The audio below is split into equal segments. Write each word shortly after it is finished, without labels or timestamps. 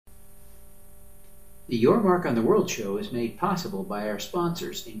The Your Mark on the World show is made possible by our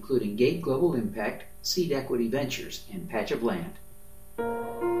sponsors, including Gate Global Impact, Seed Equity Ventures, and Patch of Land.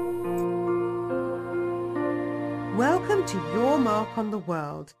 Welcome to Your Mark on the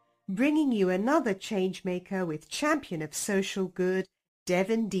World, bringing you another changemaker with champion of social good,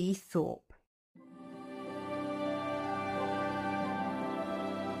 Devin D. Thorpe.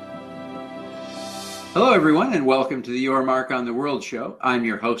 Hello, everyone, and welcome to the Your Mark on the World show. I'm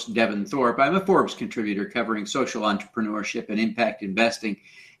your host, Devin Thorpe. I'm a Forbes contributor covering social entrepreneurship and impact investing.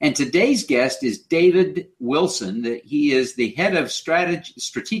 And today's guest is David Wilson. He is the head of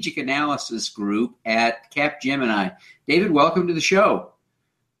strategic analysis group at Capgemini. David, welcome to the show.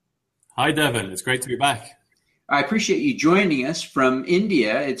 Hi, Devin. It's great to be back. I appreciate you joining us from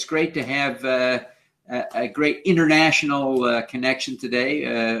India. It's great to have a great international connection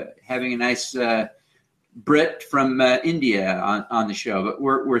today, having a nice Brit from India on the show, but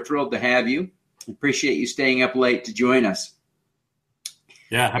we're thrilled to have you. Appreciate you staying up late to join us.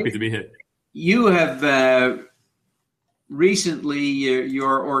 Yeah, happy to be here. You have recently,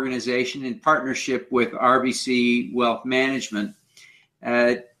 your organization, in partnership with RBC Wealth Management,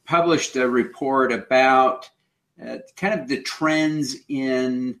 published a report about kind of the trends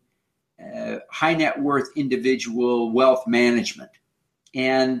in high net worth individual wealth management.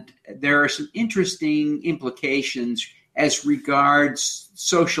 And there are some interesting implications as regards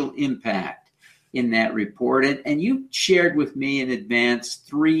social impact in that report. And you shared with me in advance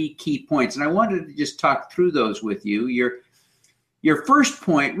 3 key points. And I wanted to just talk through those with you. Your first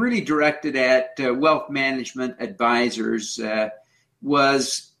point, really directed at wealth management advisors,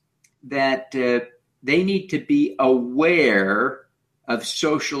 was that they need to be aware of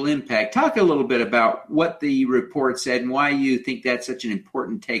social impact. Talk a little bit about what the report said and why you think that's such an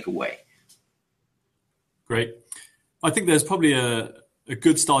important takeaway. Great. I think there's probably a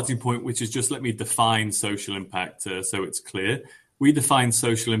good starting point, which is just let me define social impact so it's clear. We define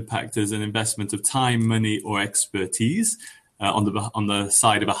social impact as an investment of time, money, or expertise on the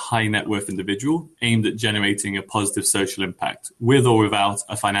side of a high net worth individual aimed at generating a positive social impact with or without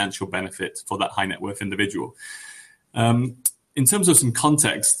a financial benefit for that high net worth individual. In terms of some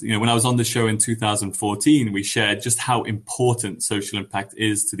context, when I was on the show in 2014, we shared just how important social impact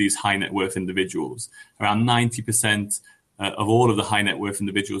is to these high net worth individuals. Around 90% of all of the high net worth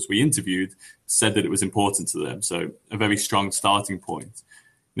individuals we interviewed said that it was important to them. So a very strong starting point.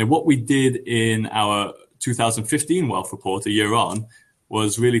 What we did in our 2015 Wealth Report, a year on,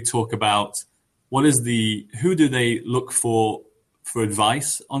 was really talk about who do they look for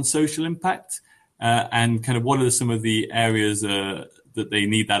advice on social impact, and kind of what are some of the areas that they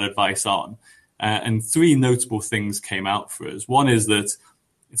need that advice on. And 3 notable things came out for us. One is that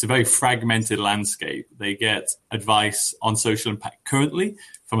it's a very fragmented landscape. They get advice on social impact currently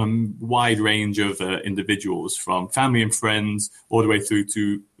from a wide range of individuals, from family and friends all the way through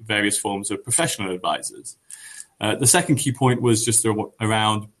to various forms of professional advisors. The second key point was just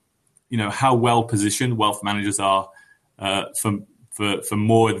around, how well positioned wealth managers are for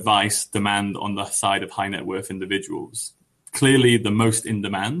more advice demand on the side of high net worth individuals. Clearly the most in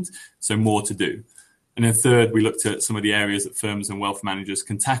demand, so more to do. And then third, we looked at some of the areas that firms and wealth managers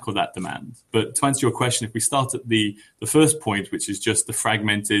can tackle that demand. But to answer your question, if we start at the first point, which is just the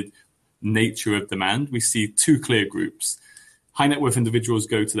fragmented nature of demand, we see 2 clear groups. High net worth individuals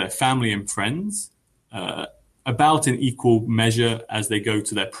go to their family and friends about in equal measure as they go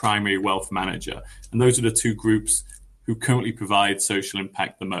to their primary wealth manager. And those are the 2 groups who currently provide social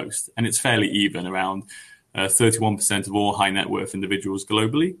impact the most. And it's fairly even. Around 31% of all high net worth individuals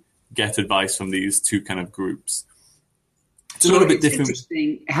globally get advice from these 2 kind of groups. It's a little bit different.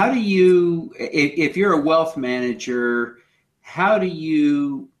 Interesting. How do you, if you're a wealth manager, how do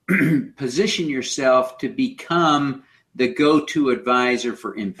you position yourself to become the go-to advisor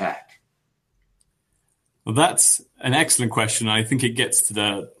for impact? Well, that's an excellent question. I think it gets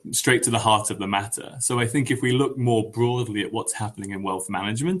straight to the heart of the matter. So I think if we look more broadly at what's happening in wealth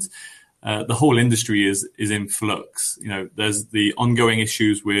management, the whole industry is in flux. There's the ongoing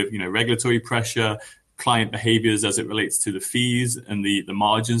issues with, regulatory pressure, client behaviors as it relates to the fees and the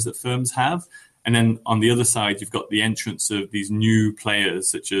margins that firms have. And then on the other side, you've got the entrance of these new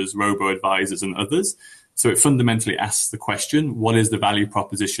players such as robo-advisors and others. So it fundamentally asks the question, what is the value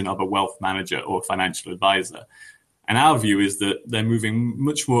proposition of a wealth manager or financial advisor? And our view is that they're moving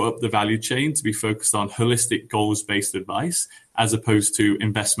much more up the value chain to be focused on holistic goals-based advice as opposed to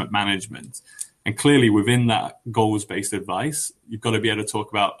investment management. And clearly within that goals-based advice, you've got to be able to talk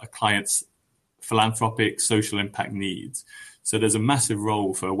about a client's philanthropic social impact needs. So there's a massive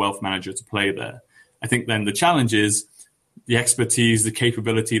role for a wealth manager to play there. I think then the challenge is, the expertise, the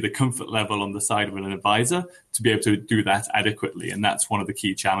capability, the comfort level on the side of an advisor to be able to do that adequately. And that's one of the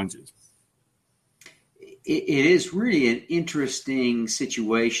key challenges. It is really an interesting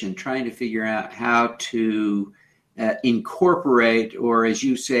situation trying to figure out how to incorporate, or as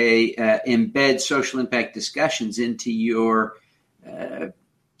you say, embed social impact discussions into your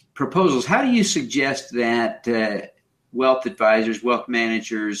proposals. How do you suggest that wealth advisors, wealth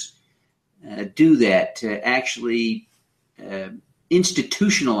managers do that to actually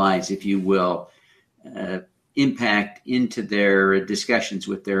institutionalize, if you will, impact into their discussions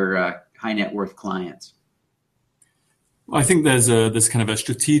with their high net worth clients? I think there's kind of a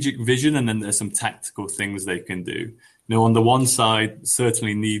strategic vision, and then there's some tactical things they can do. You know, on the one side,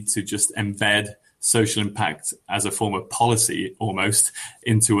 certainly need to just embed social impact as a form of policy almost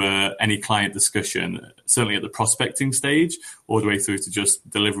into any client discussion, certainly at the prospecting stage, all the way through to just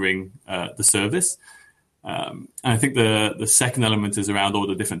delivering the service. And I think the second element is around all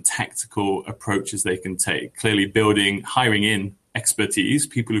the different tactical approaches they can take, clearly hiring in expertise,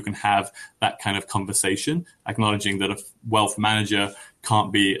 people who can have that kind of conversation, acknowledging that a wealth manager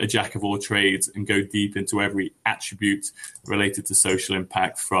can't be a jack of all trades and go deep into every attribute related to social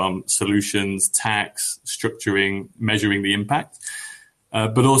impact, from solutions, tax, structuring, measuring the impact.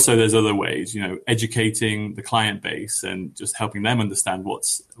 But also there's other ways, you know, educating the client base and just helping them understand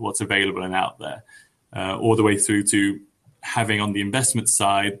what's available and out there, all the way through to having on the investment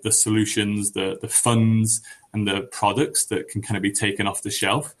side the solutions, the funds and the products that can kind of be taken off the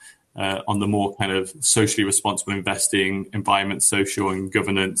shelf on the more kind of socially responsible investing, environment, social and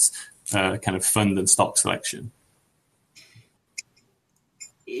governance kind of fund and stock selection.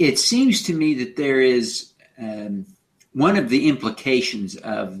 It seems to me that there is one of the implications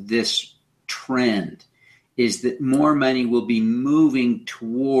of this trend is that more money will be moving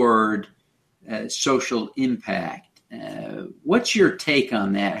toward social impact. What's your take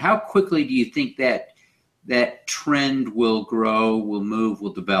on that? How quickly do you think that trend will grow, will move,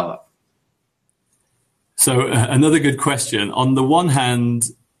 will develop? So another good question. On the one hand,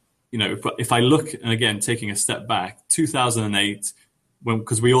 you know, if I look, and again, taking a step back, 2008,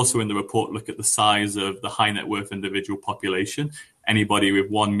 because we also in the report look at the size of the high net worth individual population, anybody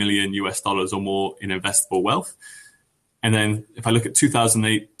with $1 million or more in investable wealth. And then if I look at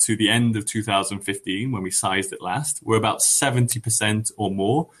 2008 to the end of 2015, when we sized it last, we're about 70% or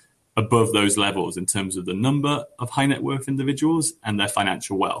more above those levels in terms of the number of high net worth individuals and their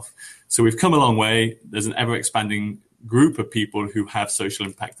financial wealth. So we've come a long way. There's an ever expanding group of people who have social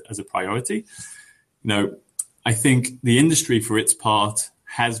impact as a priority. You know, I think the industry for its part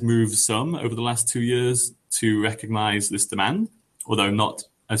has moved some over the last 2 years to recognize this demand, although not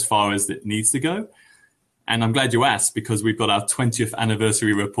as far as it needs to go. And I'm glad you asked, because we've got our 20th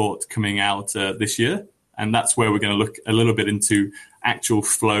anniversary report coming out this year. And that's where we're going to look a little bit into actual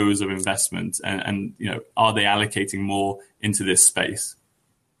flows of investment and you know, are they allocating more into this space?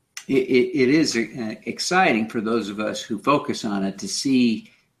 It is exciting for those of us who focus on it to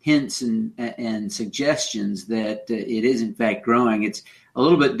see hints and suggestions that it is in fact growing. It's a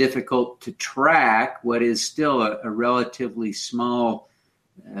little bit difficult to track what is still a relatively small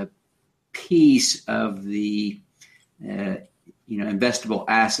piece of the investable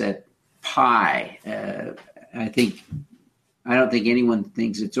asset pie. I don't think anyone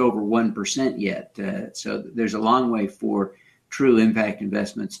thinks it's over 1% yet. So there's a long way for true impact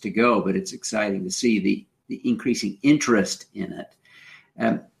investments to go, but it's exciting to see the increasing interest in it.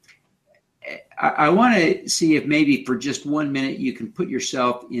 I want to see if maybe for just 1 minute you can put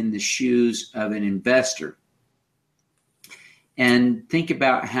yourself in the shoes of an investor and think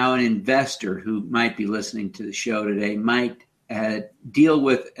about how an investor who might be listening to the show today might deal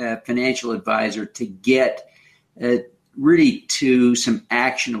with a financial advisor to get really to some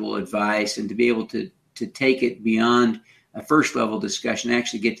actionable advice and to be able to take it beyond a first level discussion,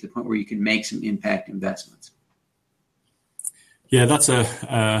 actually get to the point where you can make some impact investments. Yeah, that's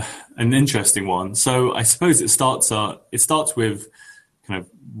an interesting one. So I suppose it starts with kind of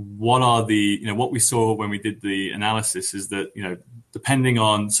what we saw when we did the analysis is that, you know, depending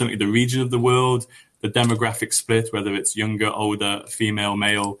on certainly the region of the world, the demographic split, whether it's younger, older, female,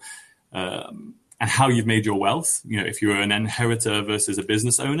 male, and how you've made your wealth, you know, if you're an inheritor versus a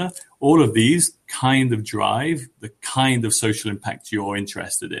business owner, all of these kind of drive the kind of social impact you're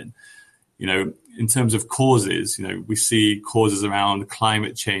interested in. You know, in terms of causes, you know, we see causes around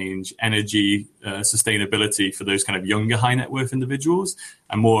climate change, energy, sustainability for those kind of younger high net worth individuals,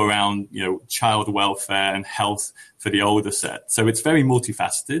 and more around, you know, child welfare and health for the older set. So it's very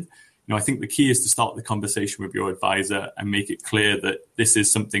multifaceted. You know, I think the key is to start the conversation with your advisor and make it clear that this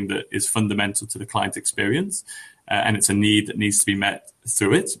is something that is fundamental to the client experience, and it's a need that needs to be met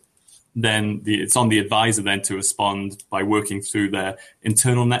through it, then it's on the advisor then to respond by working through their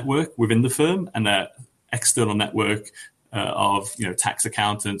internal network within the firm and their external network of tax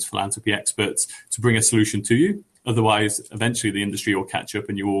accountants, philanthropy experts to bring a solution to you. Otherwise, eventually the industry will catch up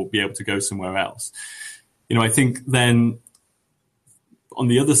and you will be able to go somewhere else. I think then on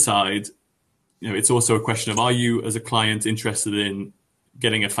the other side, it's also a question of, are you as a client interested in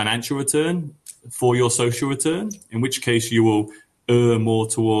getting a financial return for your social return? In which case you will err more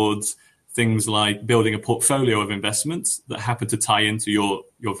towards things like building a portfolio of investments that happen to tie into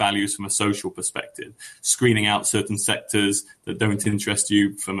your values from a social perspective, screening out certain sectors that don't interest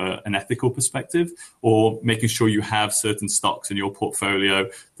you from an ethical perspective, or making sure you have certain stocks in your portfolio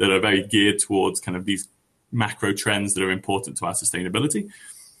that are very geared towards kind of these macro trends that are important to our sustainability.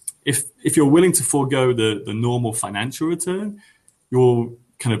 If you're willing to forego the normal financial return, you'll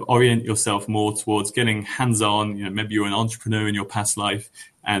kind of orient yourself more towards getting hands-on. Maybe you're an entrepreneur in your past life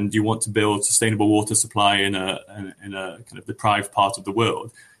and you want to build sustainable water supply in a kind of deprived part of the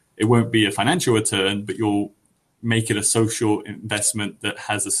world. It won't be a financial return, but you'll make it a social investment that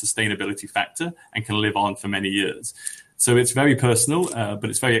has a sustainability factor and can live on for many years. So it's very personal, but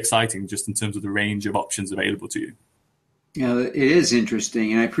it's very exciting just in terms of the range of options available to you. It is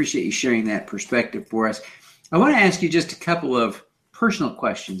interesting, and I appreciate you sharing that perspective for us. I want to ask you just a couple of personal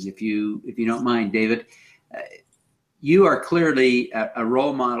questions, if you don't mind, David. You are clearly a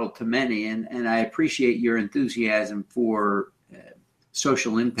role model to many, and I appreciate your enthusiasm for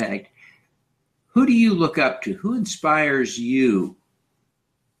social impact. Who do you look up to? Who inspires you?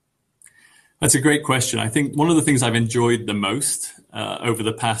 That's a great question. I think one of the things I've enjoyed the most over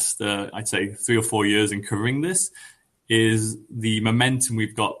the past, I'd say 3 or 4 years in covering this is the momentum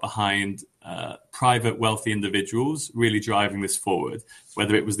we've got behind private wealthy individuals really driving this forward,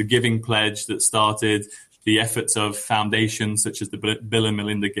 whether it was the Giving Pledge that started, the efforts of foundations such as the Bill and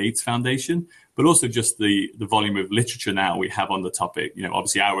Melinda Gates Foundation, but also just the volume of literature now we have on the topic.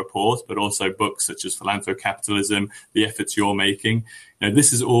 Obviously our report, but also books such as Philanthrocapitalism, the efforts you're making.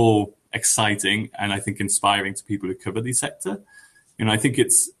 This is all exciting and I think inspiring to people who cover the sector. I think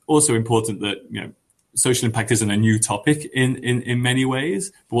it's also important that, social impact isn't a new topic in many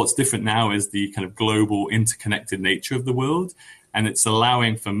ways, but what's different now is the kind of global interconnected nature of the world. And it's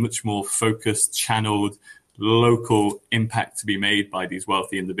allowing for much more focused, channeled, local impact to be made by these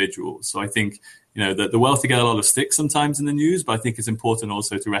wealthy individuals. So I think, that the wealthy get a lot of stick sometimes in the news, but I think it's important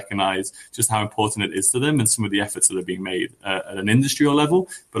also to recognize just how important it is to them and some of the efforts that are being made at an industrial level,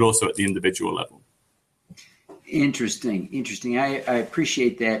 but also at the individual level. Interesting. I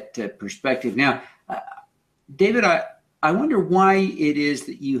appreciate that perspective. Now, David, I wonder why it is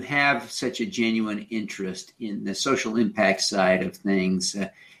that you have such a genuine interest in the social impact side of things.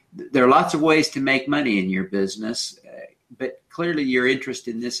 There are lots of ways to make money in your business, but clearly your interest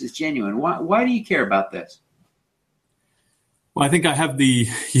in this is genuine. Why do you care about this? Well, I think I have the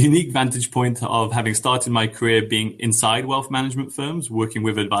unique vantage point of having started my career being inside wealth management firms, working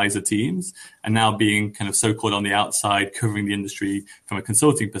with advisor teams, and now being kind of so-called on the outside, covering the industry from a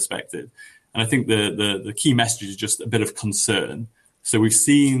consulting perspective. And I think the key message is just a bit of concern. So we've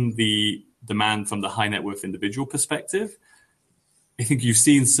seen the demand from the high net worth individual perspective. I think you've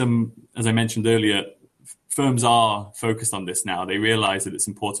seen some, as I mentioned earlier, firms are focused on this now. They realize that it's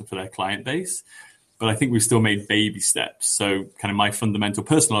important for their client base, but I think we've still made baby steps. So kind of my fundamental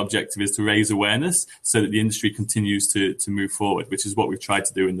personal objective is to raise awareness so that the industry continues to move forward, which is what we've tried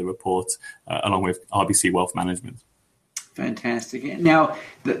to do in the report along with RBC Wealth Management. Fantastic. Now,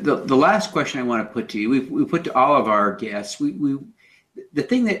 the last question I want to put to you, we put to all of our guests, the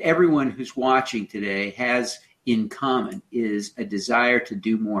thing that everyone who's watching today has in common is a desire to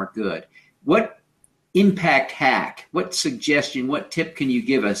do more good. What impact hack, what suggestion, what tip can you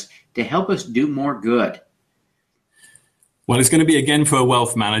give us to help us do more good? Well, it's going to be again for a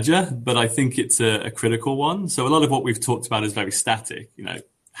wealth manager, but I think it's a critical one. So a lot of what we've talked about is very static.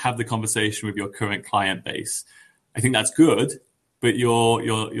 Have the conversation with your current client base. I think that's good, but you're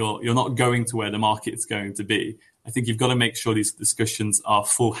not going to where the market's going to be. I think you've got to make sure these discussions are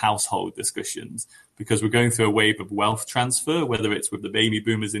full household discussions because we're going through a wave of wealth transfer, whether it's with the baby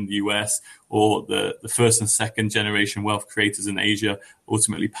boomers in the US or the first and second generation wealth creators in Asia,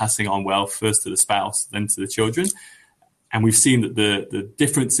 ultimately passing on wealth first to the spouse, then to the children. And we've seen that the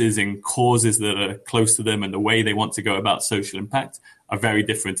differences in causes that are close to them and the way they want to go about social impact are very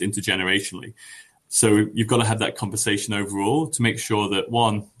different intergenerationally. So you've got to have that conversation overall to make sure that,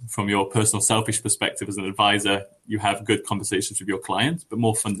 one, from your personal selfish perspective as an advisor, you have good conversations with your client, but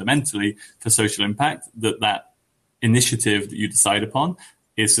more fundamentally for social impact, that initiative that you decide upon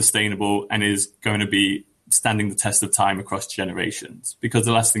is sustainable and is going to be standing the test of time across generations. Because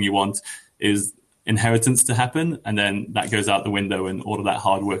the last thing you want is inheritance to happen, and then that goes out the window and all of that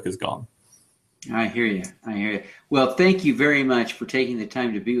hard work is gone. I hear you. Well, thank you very much for taking the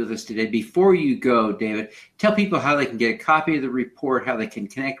time to be with us today. Before you go, David, tell people how they can get a copy of the report, how they can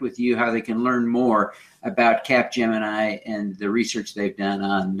connect with you, how they can learn more about Capgemini and the research they've done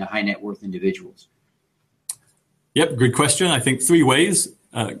on high net worth individuals. Yep, good question. I think 3 ways.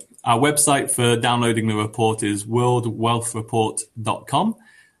 Our website for downloading the report is worldwealthreport.com.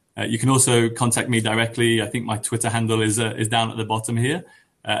 You can also contact me directly. I think my Twitter handle is down at the bottom here.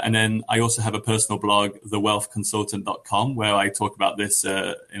 And then I also have a personal blog, thewealthconsultant.com, where I talk about this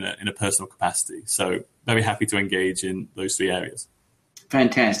in a personal capacity. So very happy to engage in those 3 areas.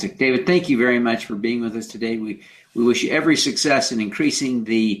 Fantastic. David, thank you very much for being with us today. We wish you every success in increasing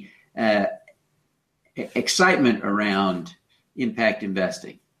the excitement around impact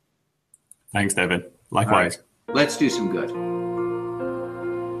investing. Thanks, Devin. Likewise. Right. Let's do some good.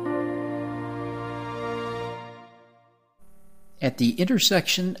 At the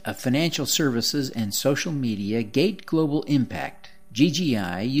intersection of financial services and social media, Gate Global Impact,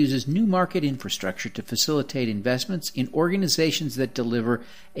 GGI, uses new market infrastructure to facilitate investments in organizations that deliver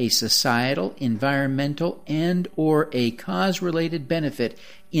a societal, environmental, and/or a cause-related benefit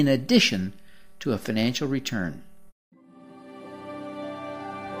in addition to a financial return.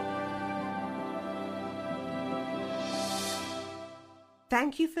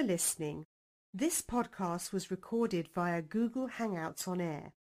 Thank you for listening. This podcast was recorded via Google Hangouts on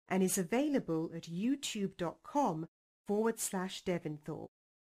Air and is available at youtube.com/Devinthorpe.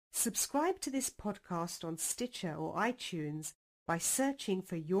 Subscribe to this podcast on Stitcher or iTunes by searching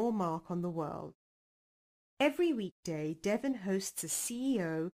for Your Mark on the World. Every weekday, Devin hosts a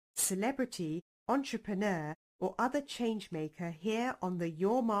CEO, celebrity, entrepreneur, or other changemaker here on the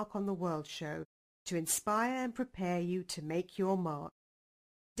Your Mark on the World show to inspire and prepare you to make your mark.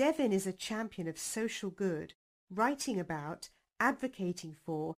 Devin is a champion of social good, writing about, advocating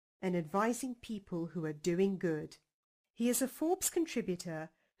for, and advising people who are doing good. He is a Forbes contributor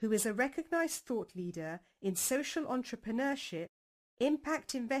who is a recognized thought leader in social entrepreneurship,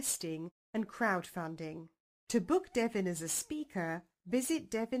 impact investing, and crowdfunding. To book Devin as a speaker, visit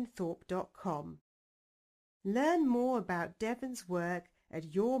devinthorpe.com. Learn more about Devin's work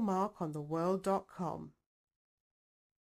at yourmarkontheworld.com.